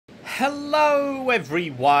Hello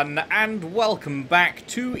everyone and welcome back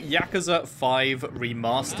to Yakuza 5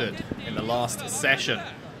 Remastered. In the last session,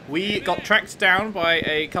 we got tracked down by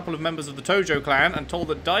a couple of members of the Tojo clan and told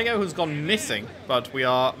that Daigo has gone missing, but we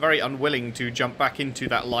are very unwilling to jump back into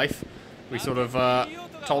that life. We sort of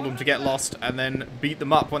told them to get lost and then beat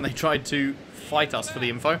them up when they tried to fight us for the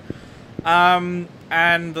info. And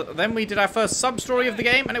then we did our first sub-story of the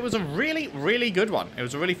game, and it was a really, really good one. It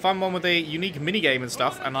was a really fun one with a unique minigame and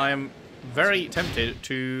stuff, and I am very tempted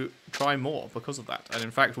to try more because of that. And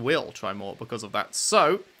in fact, will try more because of that.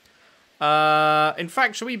 So, in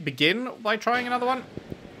fact, shall we begin by trying another one?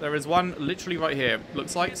 There is one literally right here,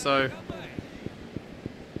 looks like, so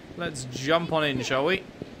let's jump on in, shall we?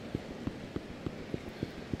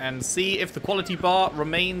 And see if the quality bar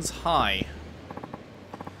remains high.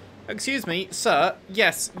 Excuse me, sir.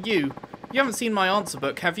 Yes, you. You haven't seen my answer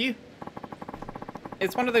book, have you?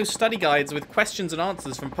 It's one of those study guides with questions and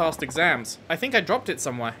answers from past exams. I think I dropped it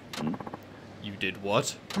somewhere. You did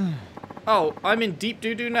what? Oh, I'm in deep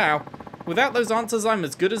doo-doo now. Without those answers, I'm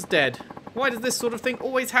as good as dead. Why does this sort of thing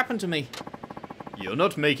always happen to me? You're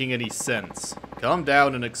not making any sense. Calm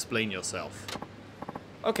down and explain yourself.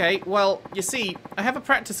 Okay, well, you see, I have a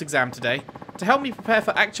practice exam today to help me prepare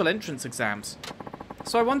for actual entrance exams.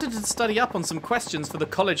 So I wanted to study up on some questions for the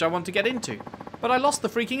college I want to get into, but I lost the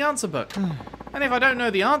freaking answer book. And if I don't know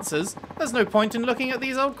the answers, there's no point in looking at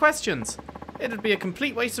these old questions. It'd be a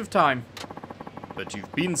complete waste of time. But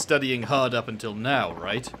you've been studying hard up until now,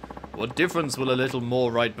 right? What difference will a little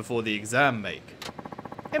more right before the exam make?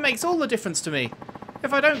 It makes all the difference to me.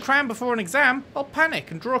 If I don't cram before an exam, I'll panic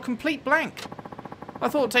and draw a complete blank. I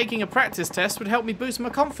thought taking a practice test would help me boost my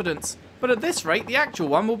confidence, but at this rate, the actual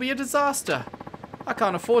one will be a disaster. I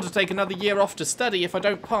can't afford to take another year off to study if I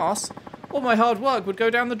don't pass. All my hard work would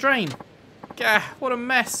go down the drain. Gah, what a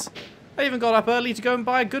mess. I even got up early to go and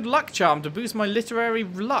buy a good luck charm to boost my literary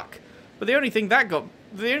luck. But the only thing that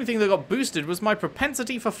got boosted was my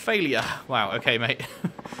propensity for failure. Wow, okay, mate.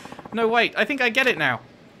 No, wait, I think I get it now.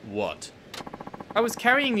 What? I was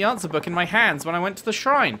carrying the answer book in my hands when I went to the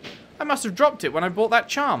shrine. I must have dropped it when I bought that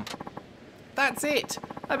charm. That's it.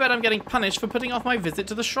 I bet I'm getting punished for putting off my visit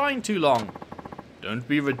to the shrine too long. Don't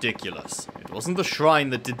be ridiculous. It wasn't the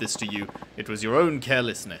shrine that did this to you. It was your own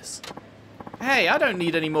carelessness. Hey, I don't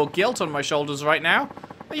need any more guilt on my shoulders right now.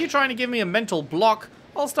 Are you trying to give me a mental block?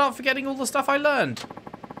 I'll start forgetting all the stuff I learned.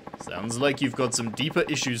 Sounds like you've got some deeper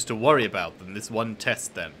issues to worry about than this one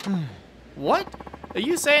test then. What? Are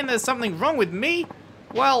you saying there's something wrong with me?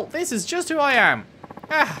 Well, this is just who I am.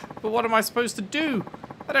 But what am I supposed to do?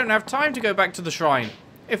 I don't have time to go back to the shrine.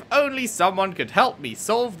 If only someone could help me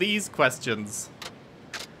solve these questions.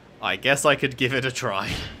 I guess I could give it a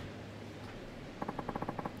try.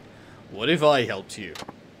 What if I helped you?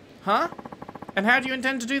 Huh? And how do you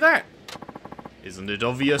intend to do that? Isn't it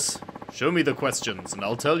obvious? Show me the questions and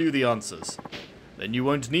I'll tell you the answers. Then you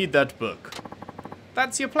won't need that book.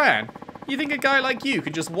 That's your plan? You think a guy like you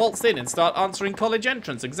could just waltz in and start answering college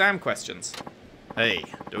entrance exam questions? Hey,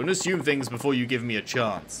 don't assume things before you give me a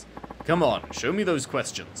chance. Come on, show me those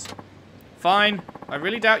questions. Fine. I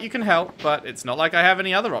really doubt you can help, but it's not like I have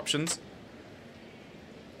any other options.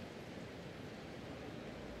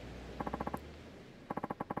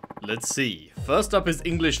 Let's see. First up is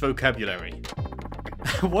English vocabulary.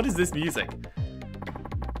 What is this music?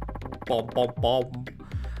 Bom, bom, bom.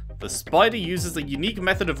 The spider uses a unique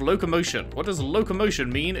method of locomotion. What does locomotion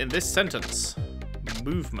mean in this sentence?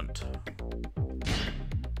 Movement.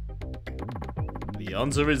 The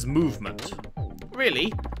answer is movement.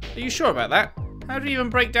 Really? Are you sure about that? How do you even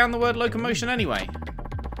break down the word locomotion anyway?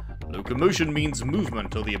 Locomotion means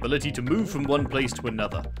movement or the ability to move from one place to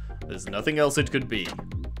another. There's nothing else it could be.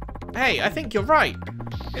 Hey, I think you're right.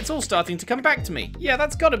 It's all starting to come back to me. Yeah,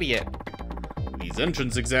 that's gotta be it. These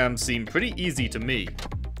entrance exams seem pretty easy to me.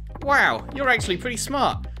 Wow, you're actually pretty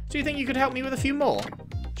smart. Do you think you could help me with a few more?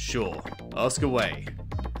 Sure, ask away.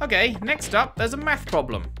 Okay, next up, there's a math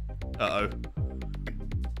problem. Uh-oh.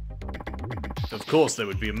 Of course there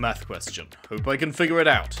would be a math question. Hope I can figure it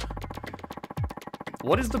out.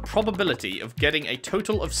 What is the probability of getting a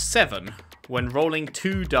total of 7 when rolling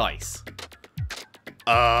 2 dice?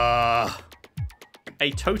 A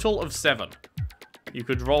total of 7. You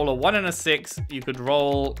could roll a 1 and a 6. You could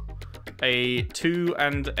roll a 2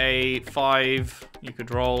 and a 5. You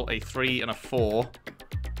could roll a 3 and a 4.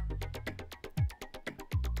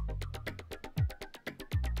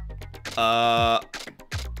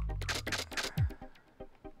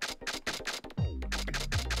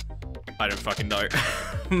 I don't fucking know.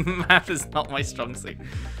 Math is not my strong suit.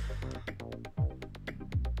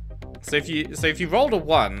 So if you rolled a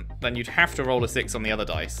 1, then you'd have to roll a 6 on the other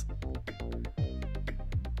dice.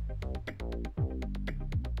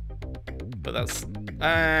 but that's...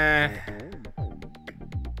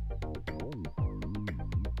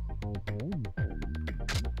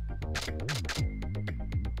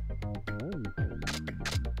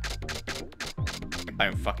 I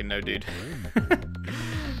don't fucking know, dude.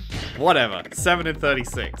 Whatever. 7 and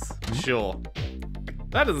 36. Sure.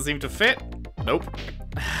 That doesn't seem to fit. Nope.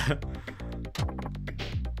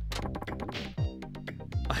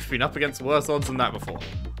 I've been up against worse odds than that before.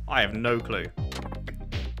 I have no clue.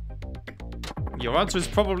 Your answer is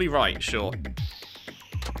probably right, sure.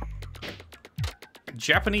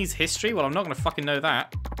 Japanese history? Well, I'm not going to fucking know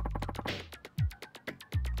that.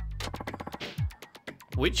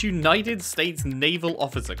 Which United States naval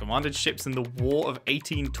officer commanded ships in the War of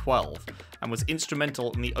 1812 and was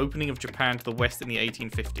instrumental in the opening of Japan to the West in the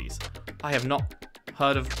 1850s? I have not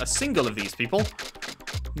heard of a single of these people.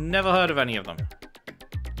 Never heard of any of them.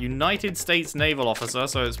 United States naval officer,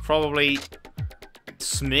 so it's probably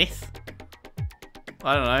Smith.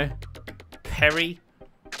 I don't know. Perry.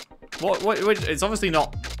 What? It's obviously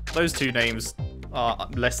not. Those two names are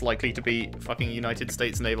less likely to be fucking United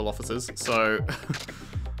States naval officers, so...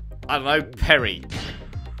 I don't know, Perry.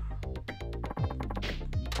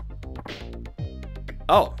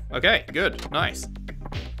 Oh, okay, good, nice.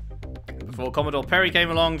 Before Commodore Perry came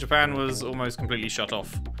along, Japan was almost completely shut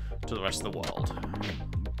off to the rest of the world.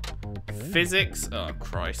 Physics? Oh,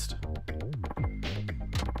 Christ.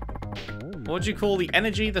 What do you call the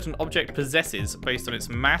energy that an object possesses based on its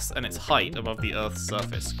mass and its height above the Earth's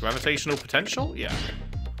surface? Gravitational potential? Yeah.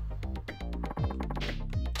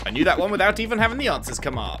 I knew that one without even having the answers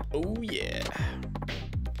come up. Oh, yeah.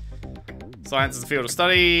 Science is a field of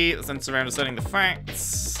study that centers around asserting the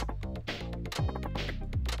facts.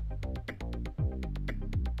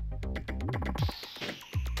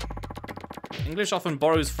 English often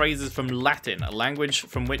borrows phrases from Latin, a language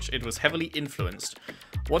from which it was heavily influenced.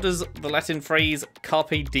 What does the Latin phrase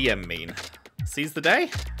carpe diem mean? Seize the day?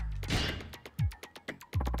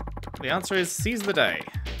 The answer is seize the day.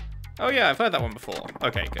 Oh yeah, I've heard that one before.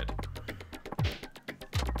 Okay, good.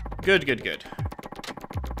 Good, good, good.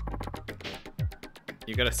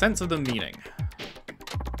 You get a sense of the meaning.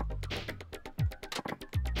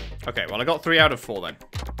 Okay, well I got 3 out of 4 then.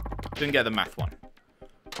 Didn't get the math one.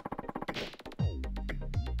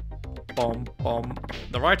 Bom, bom.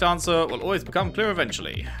 The right answer will always become clear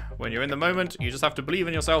eventually. When you're in the moment, you just have to believe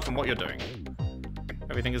in yourself and what you're doing.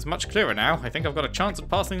 Everything is much clearer now. I think I've got a chance at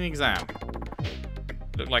passing the exam.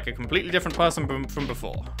 Look like a completely different person from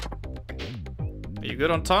before. Are you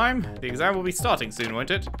good on time? The exam will be starting soon,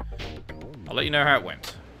 won't it? I'll let you know how it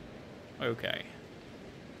went. Okay.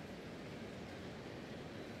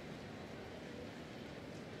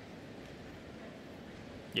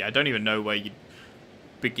 Yeah, I don't even know where you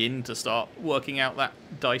begin to start working out that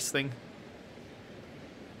dice thing.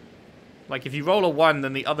 Like, if you roll a 1,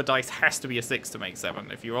 then the other dice has to be a 6 to make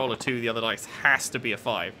 7. If you roll a 2, the other dice has to be a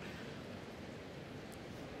 5.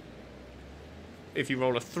 If you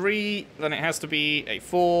roll a 3, then it has to be a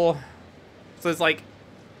 4. So it's like,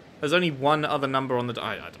 there's only one other number on the...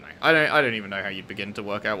 I don't know. I don't even know how you'd begin to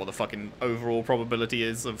work out what the fucking overall probability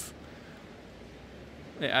is of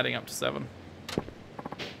it adding up to 7.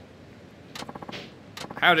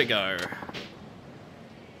 How'd it go?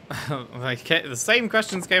 The same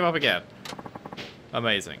questions came up again.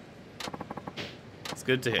 Amazing. It's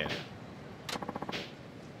good to hear.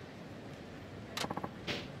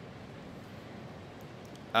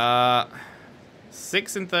 Uh,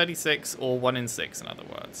 6 in 36 or 1 in 6, in other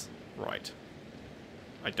words. Right.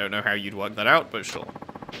 I don't know how you'd work that out, but sure.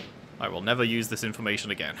 I will never use this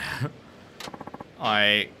information again.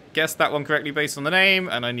 I guessed that one correctly based on the name,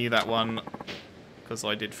 and I knew that one because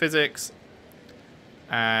I did physics.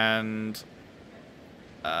 And,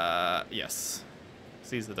 yes.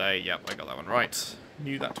 Seize the day. Yep, I got that one right.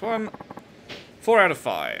 Knew that one. 4 out of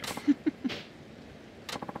 5.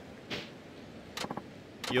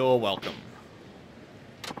 You're welcome.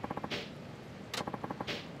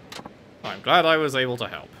 I'm glad I was able to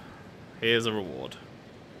help. Here's a reward.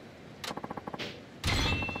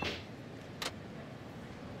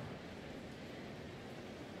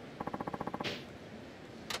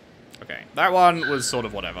 Okay, that one was sort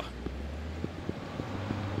of whatever.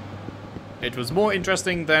 It was more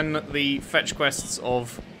interesting than the fetch quests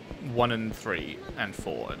of 1 and 3 and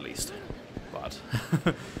 4 at least. But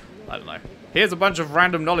I don't know. Here's a bunch of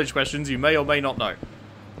random knowledge questions you may or may not know.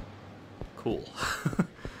 Cool.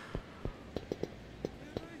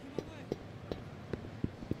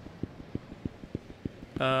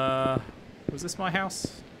 Was this my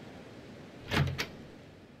house?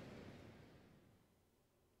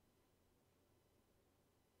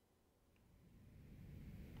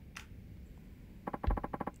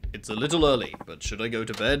 It's a little early, but should I go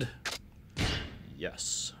to bed?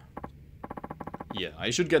 Yes. Yeah,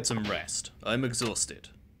 I should get some rest. I'm exhausted.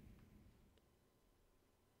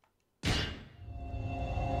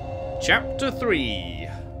 Chapter 3.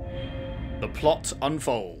 The plot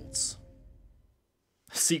unfolds.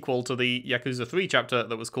 Sequel to the Yakuza 3 chapter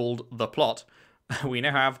that was called The Plot. We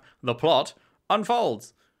now have The Plot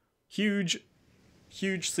Unfolds. Huge,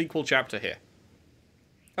 huge sequel chapter here.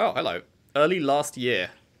 Oh, hello. Early last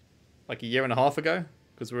year. Like a year and a half ago?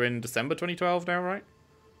 Because we're in December 2012 now, right?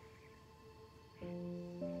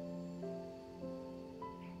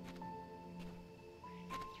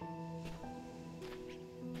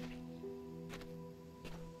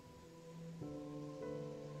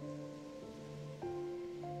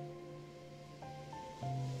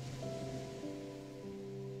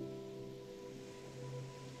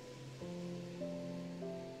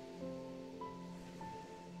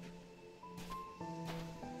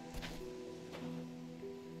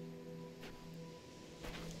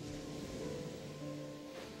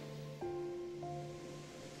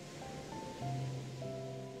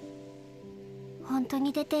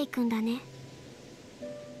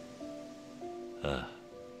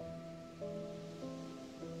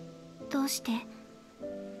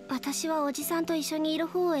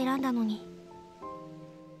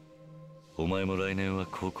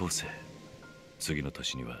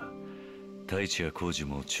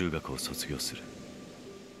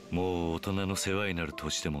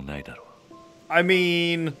 I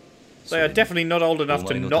mean, they are definitely not old enough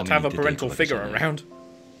to not have a parental figure around.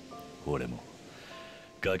 俺も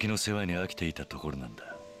ガキの世話に飽きていたところなん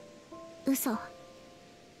だ。嘘。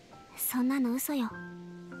そんなの嘘よ。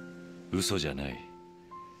嘘じゃない。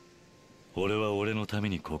俺は俺のため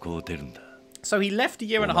にここを出るんだ。So he left a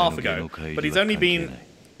year and a half ago, but he's only been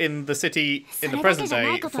in the city in the present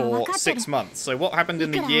day for 6 months. So what happened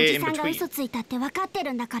in the year in between? 嘘ついたって分かって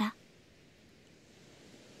るんだから。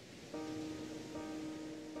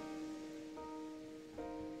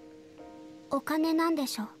お金なんで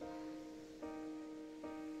しょ。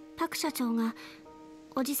パク社長が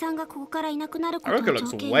おじさんがここからいなくなることを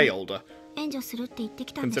条件に援助するって言って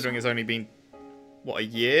きたんでしょ。 Considering it's only been what, a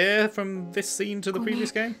year from this scene to the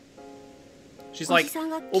previous game? She's like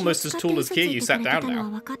almost as tall as Kiryu sat down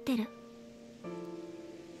now.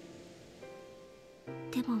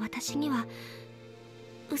 でも私には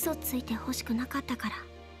嘘ついて欲しくなかったから。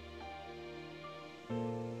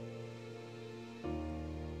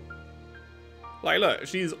Like, look,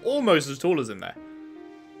 she's almost as tall as him there.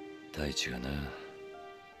 大地がな、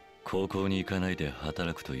高校に行かないで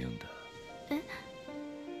働くと言うんだ。え？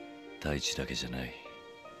大地だけじゃない。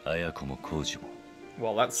綾子も浩二も。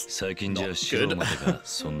Well, that's 最近じゃ白までが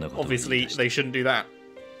そんなことを言い出した。 Obviously, they shouldn't do that.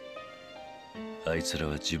 あいつら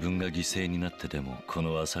は自分が犠牲になってでもこ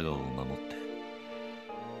の朝顔を守って、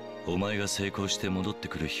お前が成功して戻って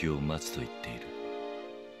くる日を待つと言っている。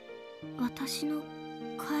私の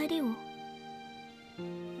帰りを？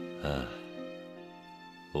ああ、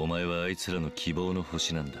お前はあいつらの希望の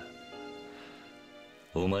星なんだ。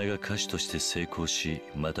お前が歌手として成功し、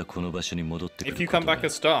またこの場所に戻ってくることが。 If you come back a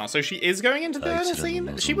star, so she is going into the other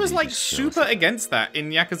scene? She was like super against that in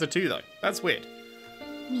Yakuza 2 though. That's weird.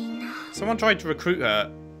 Someone tried to recruit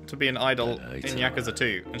her to be an idol in Yakuza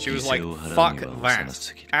 2, and she was like, fuck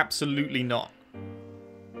that. Absolutely not.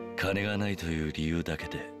 金がないという理由だけ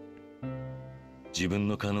で、自分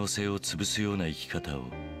の可能性を潰すような生き方を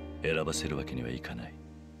選ばせるわけにはいかない。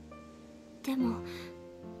でも、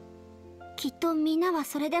きっとみんなは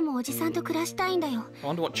それでもおじさんと暮らしたいんだよ。I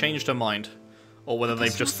wonder what changed her mind, or whether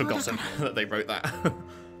they've just forgotten that they wrote that.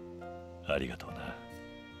 ありがとうな。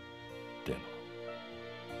でも、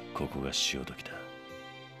ここが潮時だ。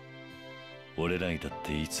俺らにだっ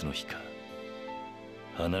ていつの日か、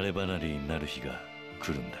離れ離れになる日が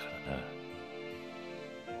来るんだからな。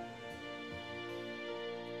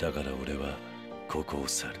だから俺はここを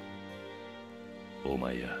去る。お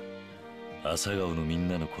前や朝顔のみん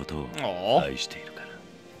なのことを愛しているか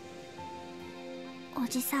ら。お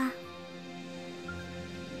じさん。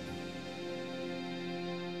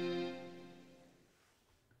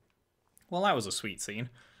Well, that was a sweet scene,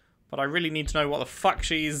 but I really need to know what the fuck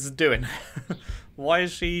she's doing. Why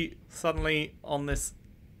is she suddenly on this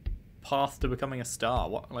path to becoming a star?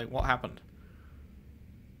 What happened?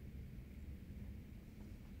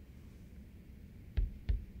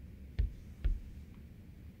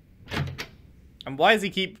 And why does he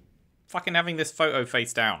keep fucking having this photo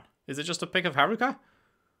face down? Is it just a pic of Haruka?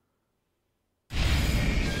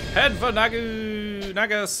 Head for Nagasugu,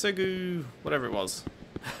 whatever it was.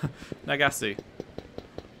 Nagasu.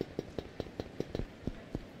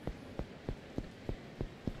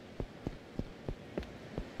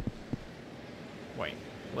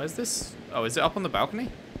 Where's this? Oh, is it up on the balcony?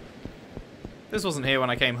 This wasn't here when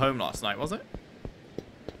I came home last night, was it?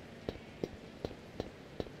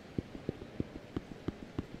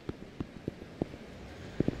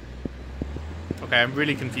 Okay, I'm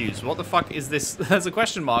really confused. What the fuck is this? There's a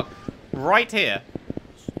question mark right here.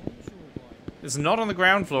 It's not on the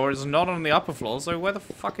ground floor. It's not on the upper floor. So where the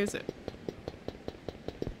fuck is it?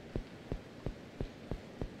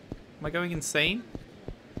 Am I going insane?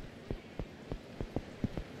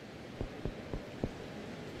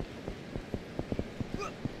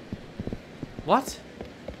 What?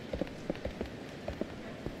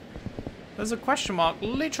 There's a question mark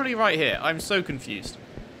literally right here. I'm so confused.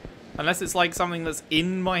 Unless it's like something that's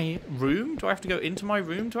in my room. Do I have to go into my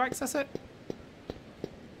room to access it?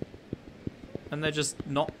 And they're just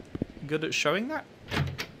not good at showing that?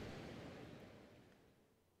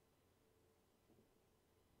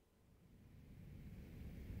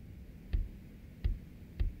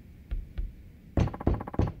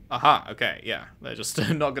 Aha, okay, yeah. They're just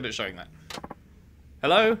not good at showing that.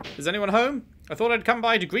 Hello? Is anyone home? I thought I'd come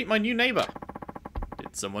by to greet my new neighbor.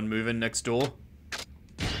 Did someone move in next door?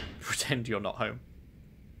 Pretend you're not home.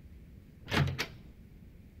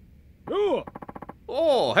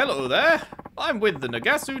 Oh, hello there. I'm with the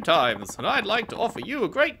Nagasu Times, and I'd like to offer you a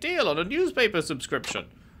great deal on a newspaper subscription.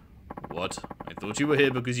 What? I thought you were here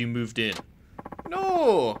because you moved in.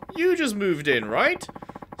 No, you just moved in, right?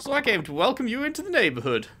 So I came to welcome you into the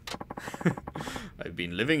neighborhood. I've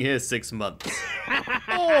been living here 6 months.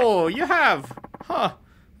 Oh, you have? Huh,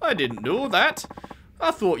 I didn't know that.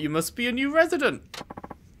 I thought you must be a new resident.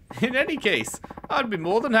 In any case, I'd be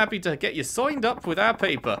more than happy to get you signed up with our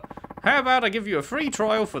paper. How about I give you a free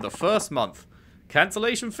trial for the first month?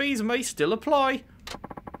 Cancellation fees may still apply.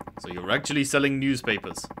 So you're actually selling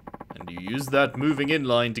newspapers, and you use that moving in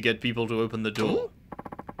line to get people to open the door.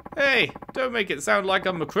 Hey, don't make it sound like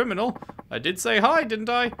I'm a criminal. I did say hi, didn't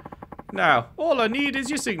I? Now, all I need is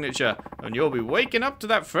your signature, and you'll be waking up to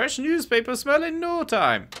that fresh newspaper smell in no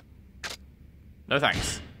time. No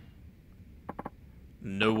thanks.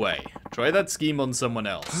 No way. Try that scheme on someone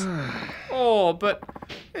else. Oh, but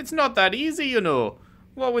it's not that easy, you know.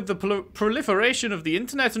 What with the proliferation of the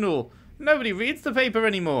internet and all, nobody reads the paper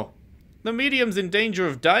anymore. The medium's in danger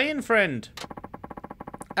of dying, friend.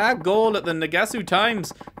 Our goal at the Nagasu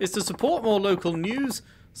Times is to support more local news,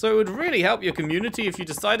 so it would really help your community if you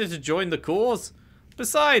decided to join the cause.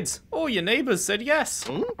 Besides, all your neighbors said yes.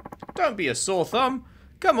 Don't be a sore thumb.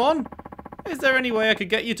 Come on. Is there any way I could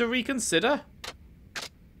get you to reconsider?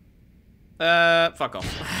 Fuck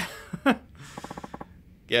off.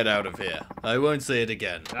 Get out of here. I won't say it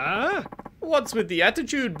again. What's with the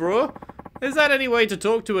attitude, bro? Is that any way to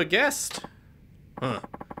talk to a guest? Huh.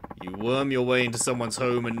 You worm your way into someone's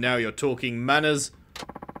home and now you're talking manners.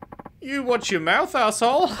 You watch your mouth,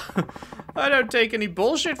 asshole. I don't take any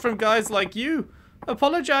bullshit from guys like you.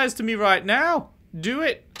 Apologize to me right now. Do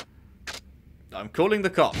it. I'm calling the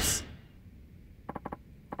cops.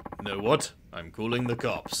 Know what? I'm calling the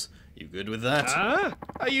cops. You good with that?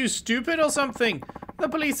 Are you stupid or something? The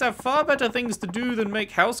police have far better things to do than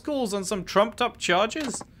make house calls on some trumped-up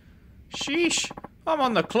charges. Sheesh. I'm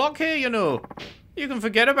on the clock here, you know. You can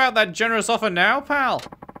forget about that generous offer now, pal.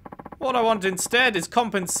 What I want instead is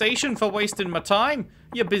compensation for wasting my time,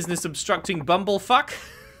 you business-obstructing bumblefuck.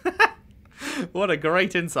 What a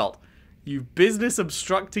great insult. You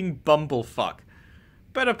business-obstructing bumblefuck.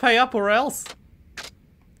 Better pay up or else.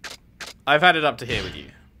 I've had it up to here with you.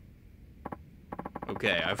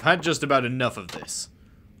 Okay, I've had just about enough of this.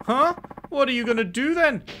 Huh? What are you gonna do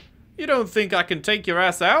then? You don't think I can take your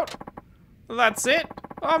ass out? That's it.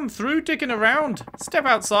 I'm through dicking around. Step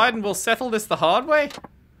outside and we'll settle this the hard way.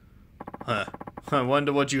 Huh. I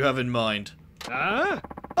wonder what you have in mind. I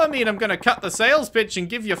mean, I'm gonna cut the sales pitch and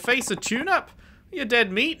give your face a tune-up. You're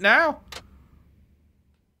dead meat now.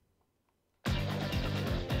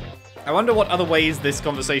 I wonder what other ways this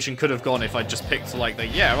conversation could have gone if I just picked, like, the,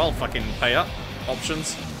 yeah, I'll fucking pay up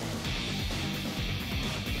options.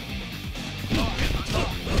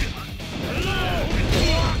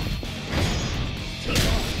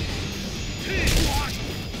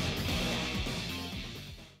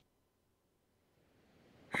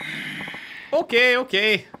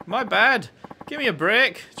 Okay, my bad. Give me a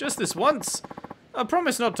break, just this once. I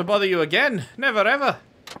promise not to bother you again, never ever.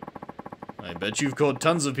 I bet you've caught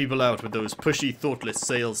tons of people out with those pushy, thoughtless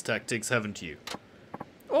sales tactics, haven't you?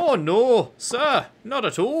 Oh no, sir, not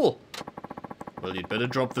at all. Well, you'd better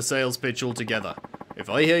drop the sales pitch altogether. If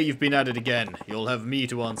I hear you've been at it again, you'll have me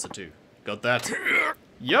to answer to. Got that?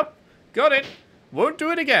 Yup, got it. Won't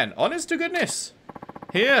do it again, honest to goodness.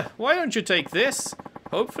 Here, why don't you take this?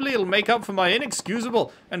 Hopefully it'll make up for my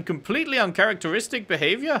inexcusable and completely uncharacteristic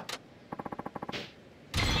behavior.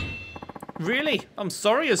 Really? I'm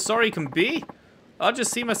sorry as sorry can be. I'll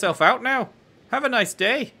just see myself out now. Have a nice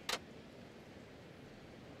day.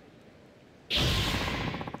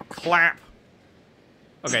 Clap.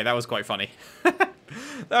 Okay, that was quite funny. That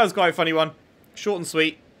was quite a funny one. Short and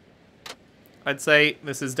sweet. I'd say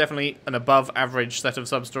this is definitely an above average set of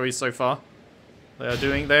sub-stories so far. They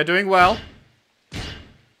are doing well.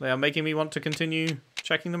 They are making me want to continue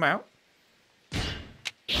checking them out.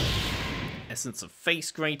 Essence of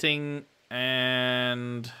face grating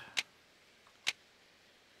and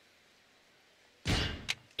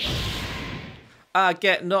I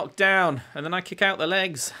get knocked down and then I kick out their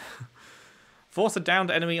legs. Force a downed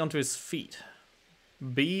enemy onto his feet.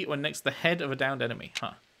 B when next to the head of a downed enemy.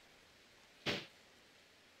 Huh.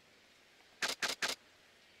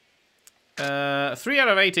 Uh, 3 out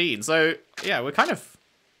of 18. So yeah, we're kind of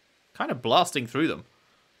blasting through them.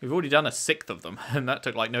 We've already done a 6th of them, and that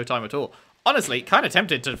took like no time at all. Honestly, kind of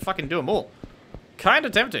tempted to fucking do them all. Kind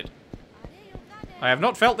of tempted. I have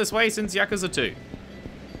not felt this way since Yakuza 2.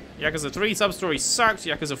 Yakuza 3 sub-story sucked.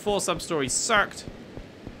 Yakuza 4 sub-story sucked.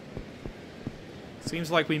 Seems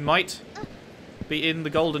like we might be in the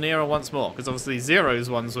golden era once more, because obviously Zero's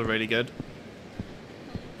ones were really good.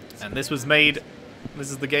 And this was made... This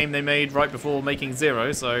is the game they made right before making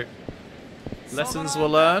Zero, so... Lessons were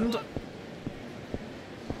learned.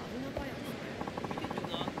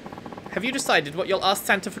 Have you decided what you'll ask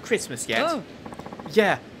Santa for Christmas yet? Oh.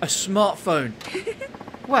 Yeah, a smartphone.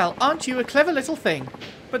 Well, aren't you a clever little thing?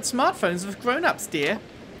 But smartphones have grown-ups, dear.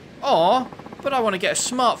 Aw, but I want to get a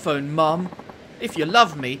smartphone, Mum. If you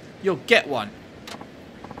love me, you'll get one.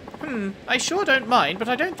 I sure don't mind, but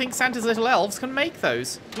I don't think Santa's little elves can make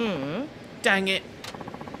those. Dang it.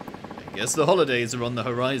 I guess the holidays are on the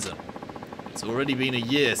horizon. It's already been a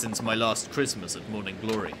year since my last Christmas at Morning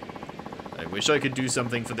Glory. I wish I could do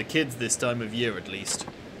something for the kids this time of year at least.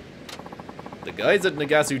 The guys at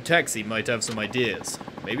Nagasu Taxi might have some ideas.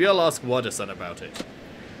 Maybe I'll ask Wada-san about it.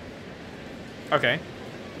 Okay.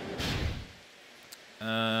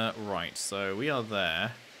 Right, so we are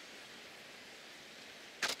there.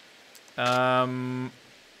 I'm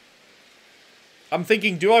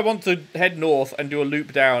thinking, do I want to head north and do a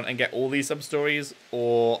loop down and get all these sub-stories,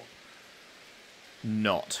 or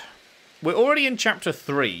not? We're already in chapter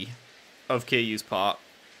 3 of Kiryu's part.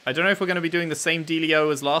 I don't know if we're going to be doing the same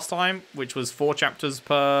dealio as last time, which was 4 chapters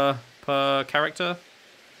per character.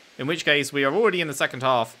 In which case, we are already in the second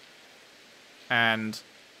half, and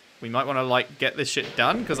we might want to like get this shit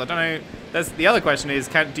done, because I don't know. There's the other question is,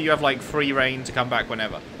 do you have like free reign to come back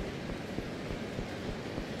whenever?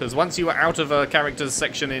 Because once you were out of a character's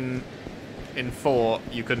section in 4,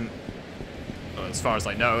 you couldn't, well, as far as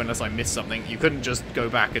I know, unless I missed something, you couldn't just go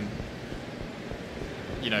back and,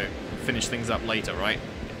 you know, finish things up later, right?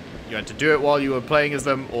 You had to do it while you were playing as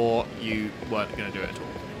them, or you weren't going to do it at all,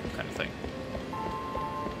 kind of thing.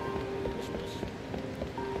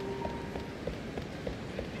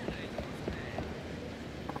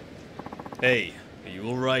 Hey, are you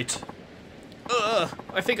alright?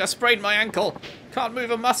 I think I sprained my ankle. Can't move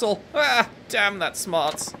a muscle. Ah, damn, that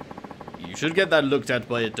smarts. You should get that looked at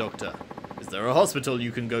by a doctor. Is there a hospital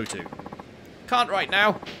you can go to? Can't right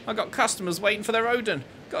now. I got customers waiting for their Odin.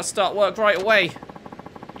 Gotta start work right away.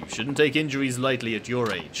 You shouldn't take injuries lightly at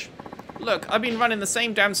your age. Look, I've been running the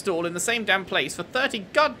same damn stall in the same damn place for 30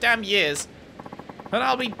 goddamn years. And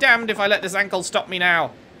I'll be damned if I let this ankle stop me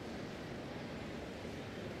now.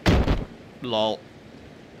 Lol.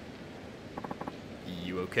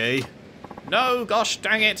 You okay? No, gosh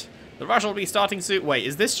dang it. The rush will be starting soon. Wait,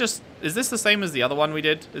 is this the same as the other one we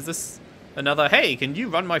did? Is this another, hey, can you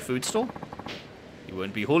run my food stall? You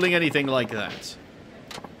won't be hauling anything like that.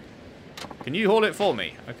 Can you haul it for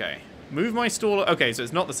me? Okay. Move my stall. Okay, so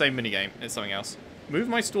it's not the same minigame. It's something else. Move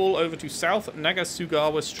my stall over to South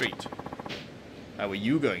Nagasugawa Street. How are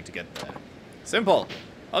you going to get there? Simple.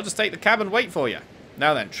 I'll just take the cab and wait for you.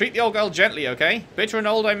 Now then, treat the old girl gently, okay? Bitter and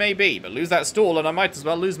old I may be, but lose that stall and I might as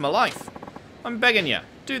well lose my life. I'm begging you.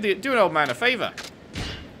 Do an old man a favor.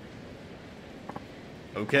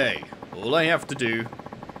 Okay, all I have to do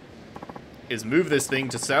is move this thing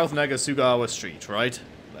to South Nagasugawa Street, right?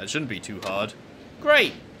 That shouldn't be too hard.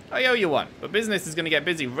 Great. I owe you one, but business is going to get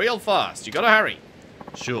busy real fast. You gotta hurry.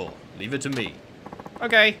 Sure, leave it to me.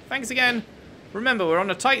 Okay, thanks again. Remember, we're on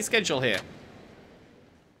a tight schedule here.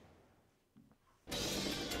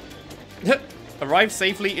 Arrive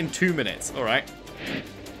safely in 2 minutes. Alright.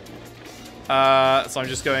 So I'm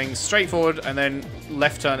just going straight forward and then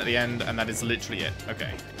left turn at the end, and that is literally it.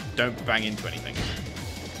 Okay. Don't bang into anything.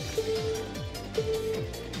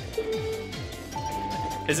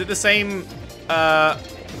 Is it the same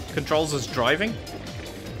controls as driving?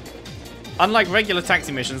 Unlike regular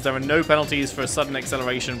taxi missions, there are no penalties for sudden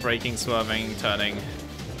acceleration, braking, swerving, turning.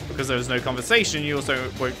 Because there is no conversation, you also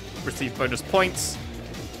won't receive bonus points.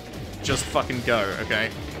 Just fucking go, okay?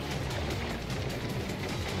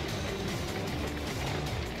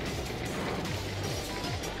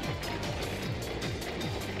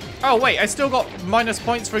 Oh wait, I still got minus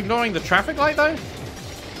points for ignoring the traffic light though?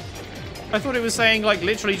 I thought it was saying like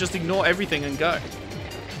literally just ignore everything and go.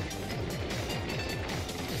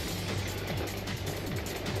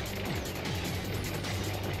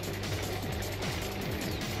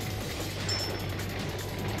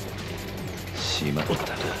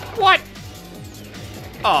 What?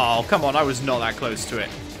 Oh, come on, I was not that close to it.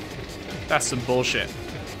 That's some bullshit.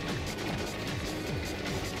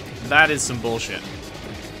 That is some bullshit.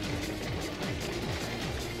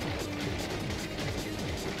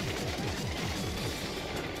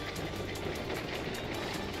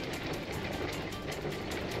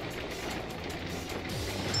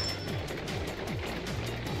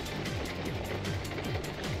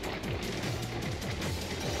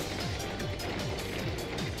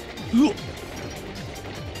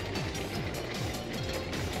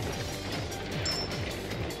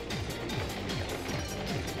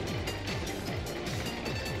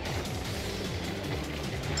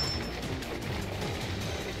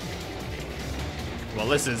 Well,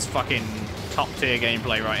 this is fucking top tier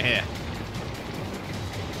gameplay right here.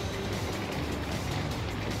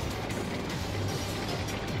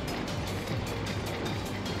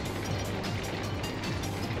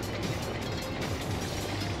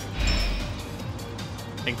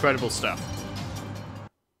 Incredible stuff.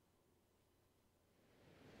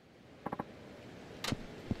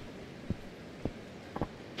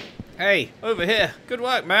 Hey, over here. Good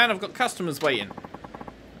work, man. I've got customers waiting.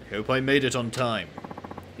 I hope I made it on time.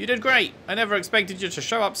 You did great. I never expected you to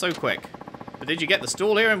show up so quick. But did you get the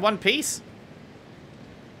stall here in one piece?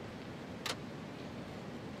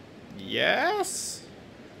 Yes?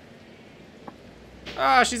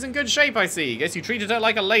 Ah, she's in good shape, I see. Guess you treated her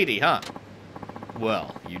like a lady, huh?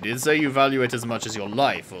 Well, you did say you value it as much as your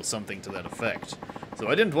life, or something to that effect. So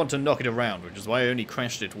I didn't want to knock it around, which is why I only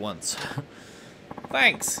crashed it once.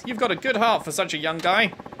 Thanks. You've got a good heart for such a young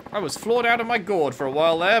guy. I was floored out of my gourd for a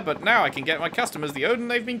while there, but now I can get my customers the Odin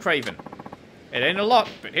they've been craving. It ain't a lot,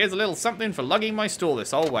 but here's a little something for lugging my stall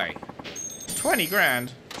this whole way. 20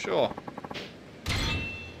 grand? Sure.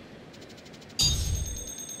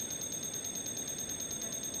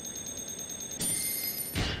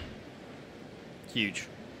 Huge.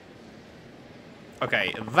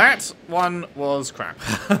 Okay, that one was crap.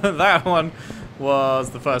 That one was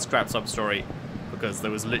the first crap sub-story, because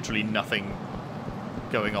there was literally nothing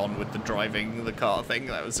going on with the driving the car thing.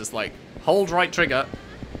 That was just like, hold right trigger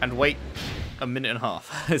and wait a minute and a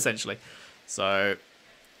half, essentially. So,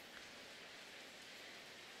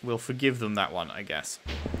 we'll forgive them that one, I guess.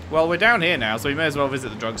 Well, we're down here now, so we may as well visit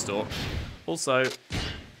the drugstore. Also,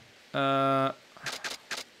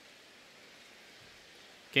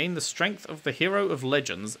 gain the strength of the hero of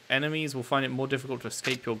legends. Enemies will find it more difficult to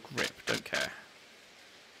escape your grip. Don't care.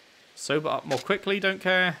 Sober up more quickly. Don't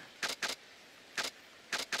care.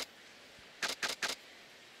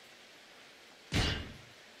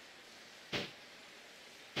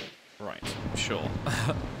 Right. Sure.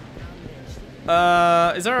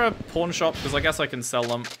 Is there a pawn shop? Because I guess I can sell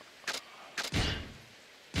them.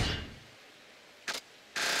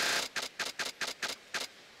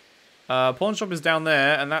 Pawn shop is down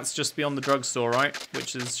there, and that's just beyond the drugstore, right?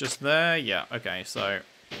 Which is just there? Yeah, okay, so...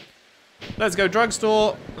 let's go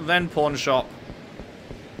drugstore, then pawn shop.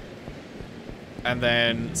 And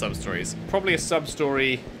then sub-stories. Probably a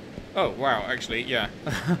sub-story... oh, wow, actually, yeah.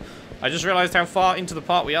 I just realized how far into the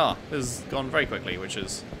part we are. This has gone very quickly, which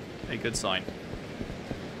is a good sign.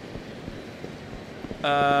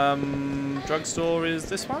 Drugstore is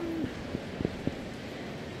this one?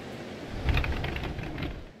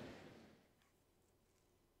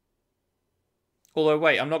 Although,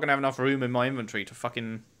 wait, I'm not going to have enough room in my inventory to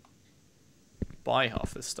fucking buy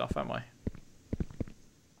half this stuff, am I?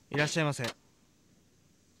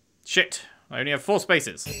 Shit! I only have 4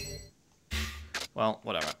 spaces. Well,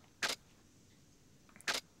 whatever.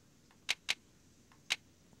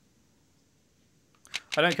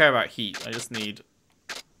 I don't care about heat, I just need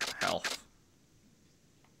health.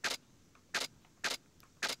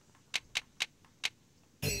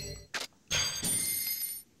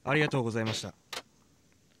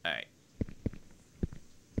 Alright.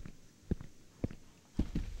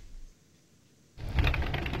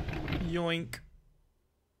 Yoink.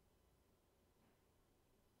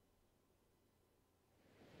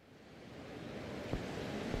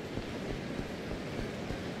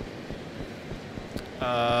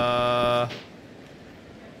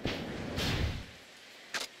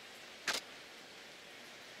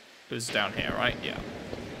 It was down here, right? Yeah.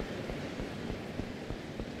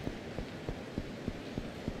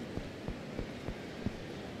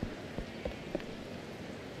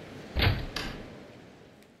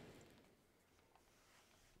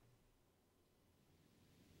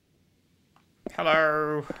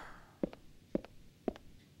 Hello.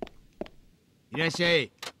 いらっしゃ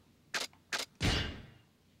い。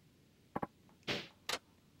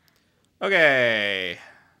 Okay.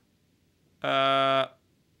 Uh.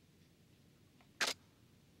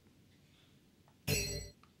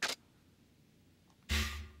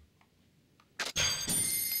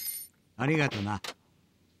 ありがとな。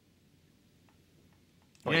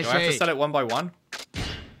 Wait, do I have to sell it one by one?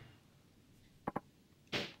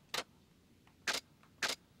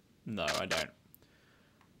 No, I don't.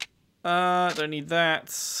 Don't need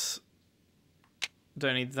that.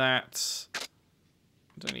 Don't need that.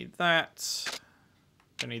 Don't need that.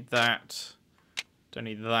 Don't need that. Don't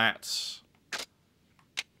need that.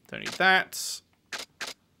 Don't need that.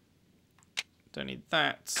 Don't need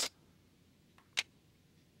that.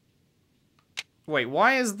 Wait,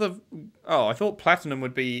 why is the... Oh, I thought platinum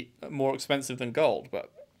would be more expensive than gold,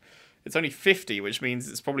 but it's only 50, which means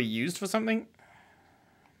it's probably used for something.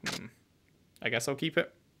 I guess I'll keep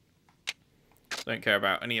it. Don't care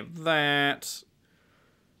about any of that.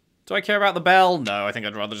 Do I care about the bell? No, I think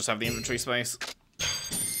I'd rather just have the inventory space.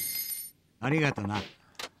 ありがとな。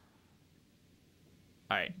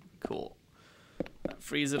 Alright, cool. That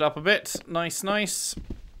frees it up a bit. Nice, nice.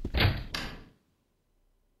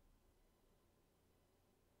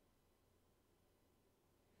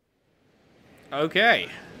 Okay,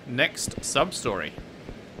 next sub-story.